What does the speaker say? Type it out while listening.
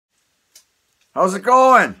How's it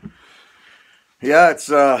going? Yeah, it's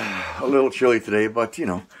a little chilly today, but you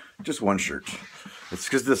know, just one shirt. It's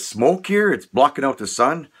because the smoke here, it's blocking out the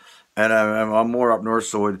sun, and I'm more up north,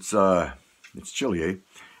 so it's chilly, eh?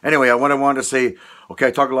 Anyway, what I wanted to say, okay,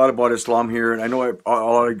 I talk a lot about Islam here, and I know a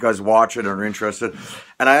lot of you guys watch it and are interested,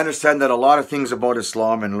 and I understand that a lot of things about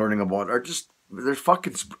Islam and learning about it are just, they're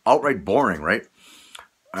fucking outright boring, right?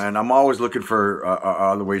 And I'm always looking for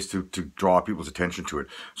other ways to draw people's attention to it.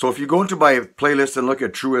 So if you go into my playlist and look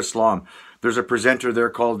at True Islam, there's a presenter there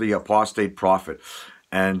called the Apostate Prophet.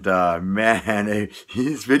 And man,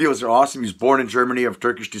 his videos are awesome. He's born in Germany of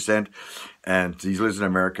Turkish descent, and he lives in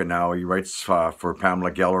America now. He writes for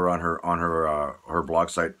Pamela Geller on her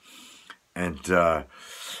blog site. And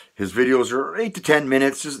his videos are 8 to 10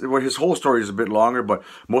 minutes. His whole story is a bit longer, but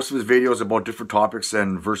most of his videos about different topics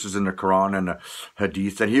and verses in the Quran and the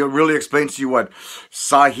Hadith. And he really explains to you what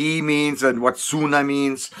Sahih means and what Sunnah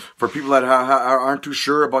means for people that aren't too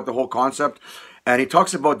sure about the whole concept. And he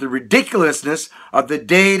talks about the ridiculousness of the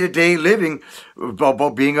day-to-day living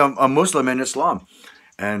about being a Muslim in Islam.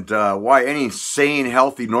 And why any sane,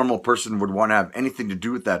 healthy, normal person would want to have anything to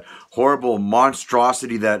do with that horrible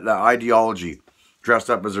monstrosity, that ideology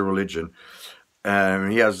dressed up as a religion.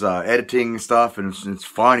 And he has editing stuff, and it's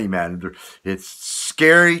funny, man. It's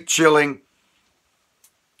scary, chilling.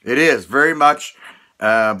 It is, very much.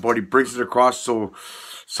 But he brings it across so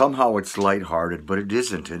somehow it's lighthearted, but it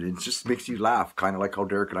isn't. It just makes you laugh, kind of like how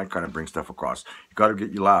Derek and I kind of bring stuff across. You got to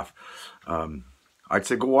get you laugh. I'd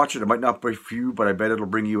say go watch it. It might not be for you, but I bet it'll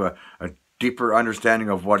bring you a deeper understanding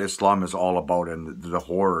of what Islam is all about and the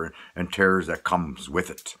horror and terrors that comes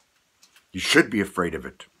with it. You should be afraid of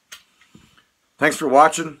it. Thanks for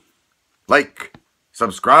watching. Like,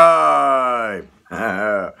 subscribe,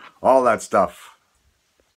 all that stuff.